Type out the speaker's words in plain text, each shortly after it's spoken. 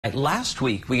Last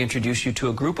week, we introduced you to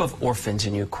a group of orphans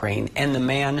in Ukraine and the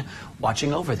man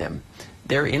watching over them.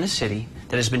 They're in a city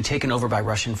that has been taken over by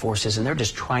Russian forces, and they're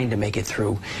just trying to make it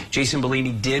through. Jason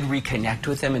Bellini did reconnect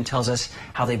with them and tells us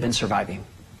how they've been surviving.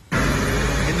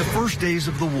 In the first days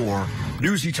of the war,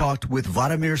 Newsy talked with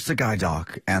Vladimir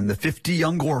Sagaidok and the 50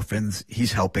 young orphans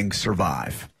he's helping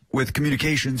survive. With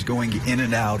communications going in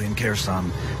and out in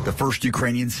Kherson, the first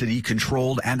Ukrainian city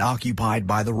controlled and occupied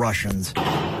by the Russians,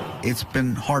 it's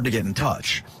been hard to get in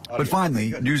touch. But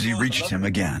finally, Newsy reached him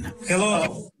again.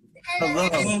 Hello.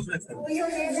 Hello.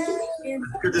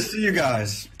 Good to see you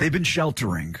guys. They've been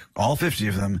sheltering, all 50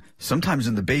 of them, sometimes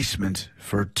in the basement,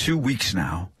 for 2 weeks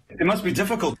now. It must be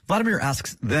difficult. Vladimir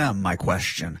asks them my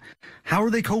question. How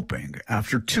are they coping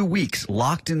after 2 weeks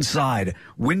locked inside,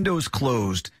 windows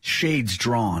closed, shades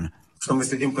drawn?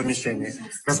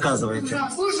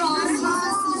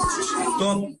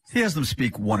 He has them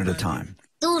speak one at a time.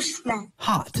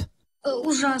 Hot.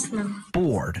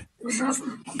 Bored.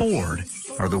 Bored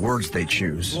are the words they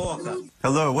choose.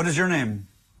 Hello, what is your name?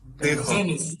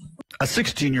 A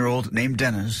 16-year-old named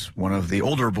Dennis, one of the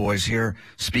older boys here,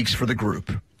 speaks for the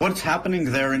group. What's happening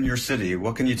there in your city?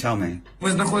 What can you tell me?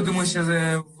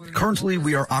 Currently,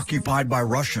 we are occupied by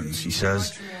Russians, he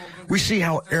says. We see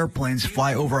how airplanes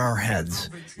fly over our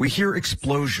heads. We hear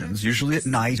explosions, usually at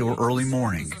night or early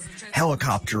morning.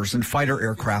 Helicopters and fighter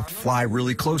aircraft fly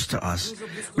really close to us.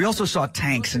 We also saw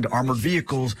tanks and armored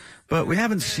vehicles, but we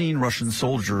haven't seen Russian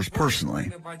soldiers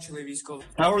personally.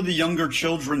 How are the younger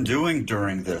children doing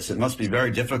during this? It must be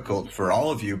very difficult for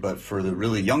all of you, but for the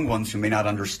really young ones who may not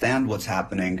understand what's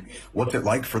happening, what's it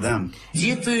like for them?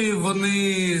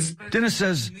 Dennis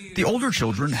says the older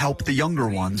children help the younger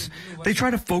ones. They try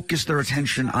to focus their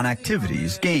attention on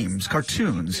activities, games,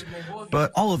 cartoons.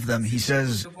 But all of them, he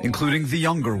says, including the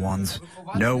younger ones,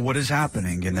 know what is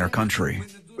happening in their country.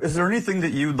 Is there anything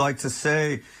that you'd like to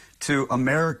say to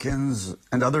Americans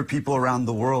and other people around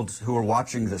the world who are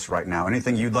watching this right now?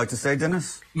 Anything you'd like to say,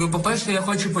 Dennis?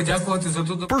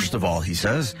 First of all, he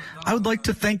says, I would like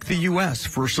to thank the U.S.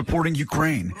 for supporting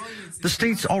Ukraine. The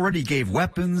states already gave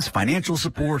weapons, financial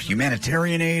support,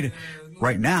 humanitarian aid.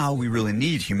 Right now, we really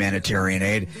need humanitarian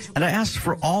aid, and I asked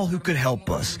for all who could help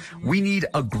us. We need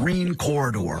a green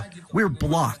corridor. We're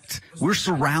blocked. We're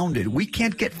surrounded. We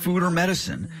can't get food or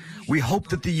medicine. We hope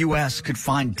that the U.S. could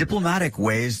find diplomatic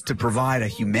ways to provide a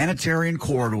humanitarian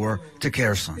corridor to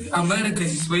Kherson.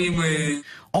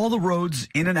 All the roads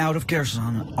in and out of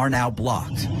Kherson are now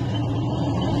blocked.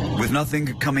 With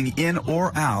nothing coming in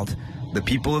or out, the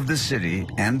people of the city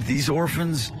and these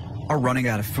orphans are running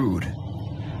out of food.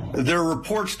 There are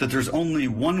reports that there's only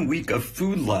 1 week of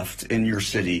food left in your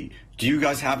city. Do you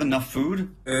guys have enough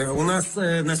food? We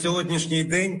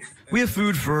have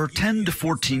food for 10 to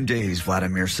 14 days,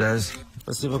 Vladimir says.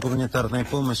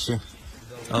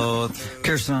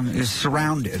 Kherson is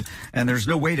surrounded, and there's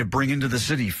no way to bring into the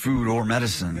city food or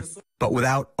medicine. But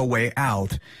without a way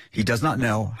out, he does not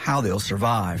know how they'll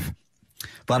survive.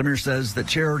 Vladimir says that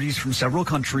charities from several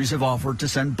countries have offered to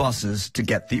send buses to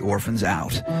get the orphans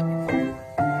out.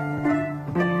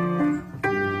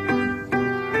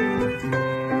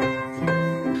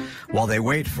 While they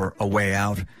wait for a way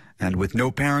out, and with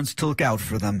no parents to look out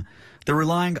for them, they're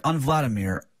relying on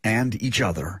Vladimir and each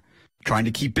other, trying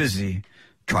to keep busy,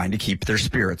 trying to keep their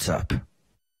spirits up.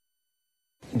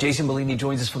 Jason Bellini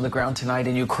joins us from the ground tonight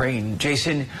in Ukraine.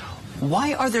 Jason,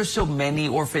 why are there so many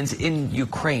orphans in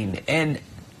Ukraine and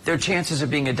their chances of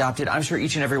being adopted? I'm sure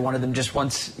each and every one of them just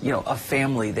wants, a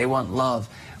family. They want love.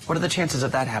 What are the chances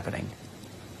of that happening?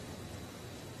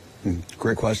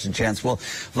 Great question, Chance. Well,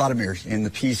 Vladimir, in the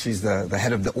piece, he's the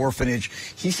head of the orphanage.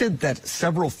 He said that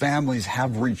several families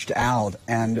have reached out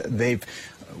and they've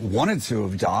wanted to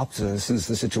adopt since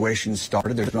the situation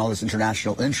started. There's been all this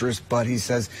international interest, but he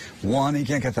says, one, he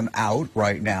can't get them out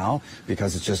right now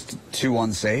because it's just too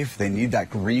unsafe. They need that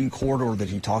green corridor that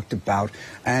he talked about.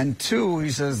 And two, he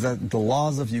says that the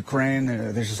laws of Ukraine,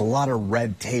 there's just a lot of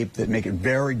red tape that make it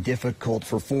very difficult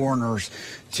for foreigners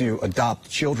to adopt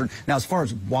children. Now, as far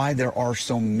as why there are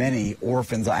so many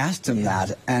orphans, I asked him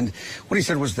that, and what he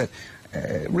said was that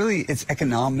really, it's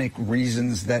economic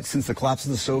reasons that since the collapse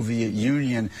of the Soviet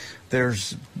Union,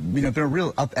 there's been a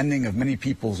real upending of many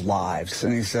people's lives.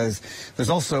 And he says there's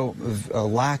also a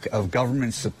lack of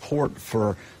government support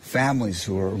for families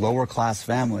who are lower class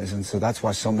families. And so that's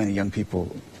why so many young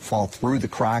people fall through the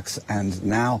cracks. And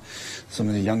now so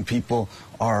many young people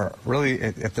are really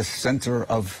at the center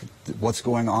of what's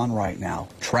going on right now,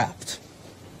 trapped.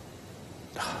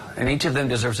 And each of them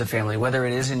deserves a family, whether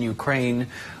it is in Ukraine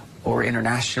or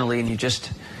internationally, and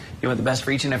you want the best for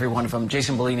each and every one of them.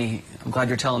 Jason Bellini, I'm glad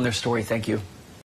you're telling their story. Thank you.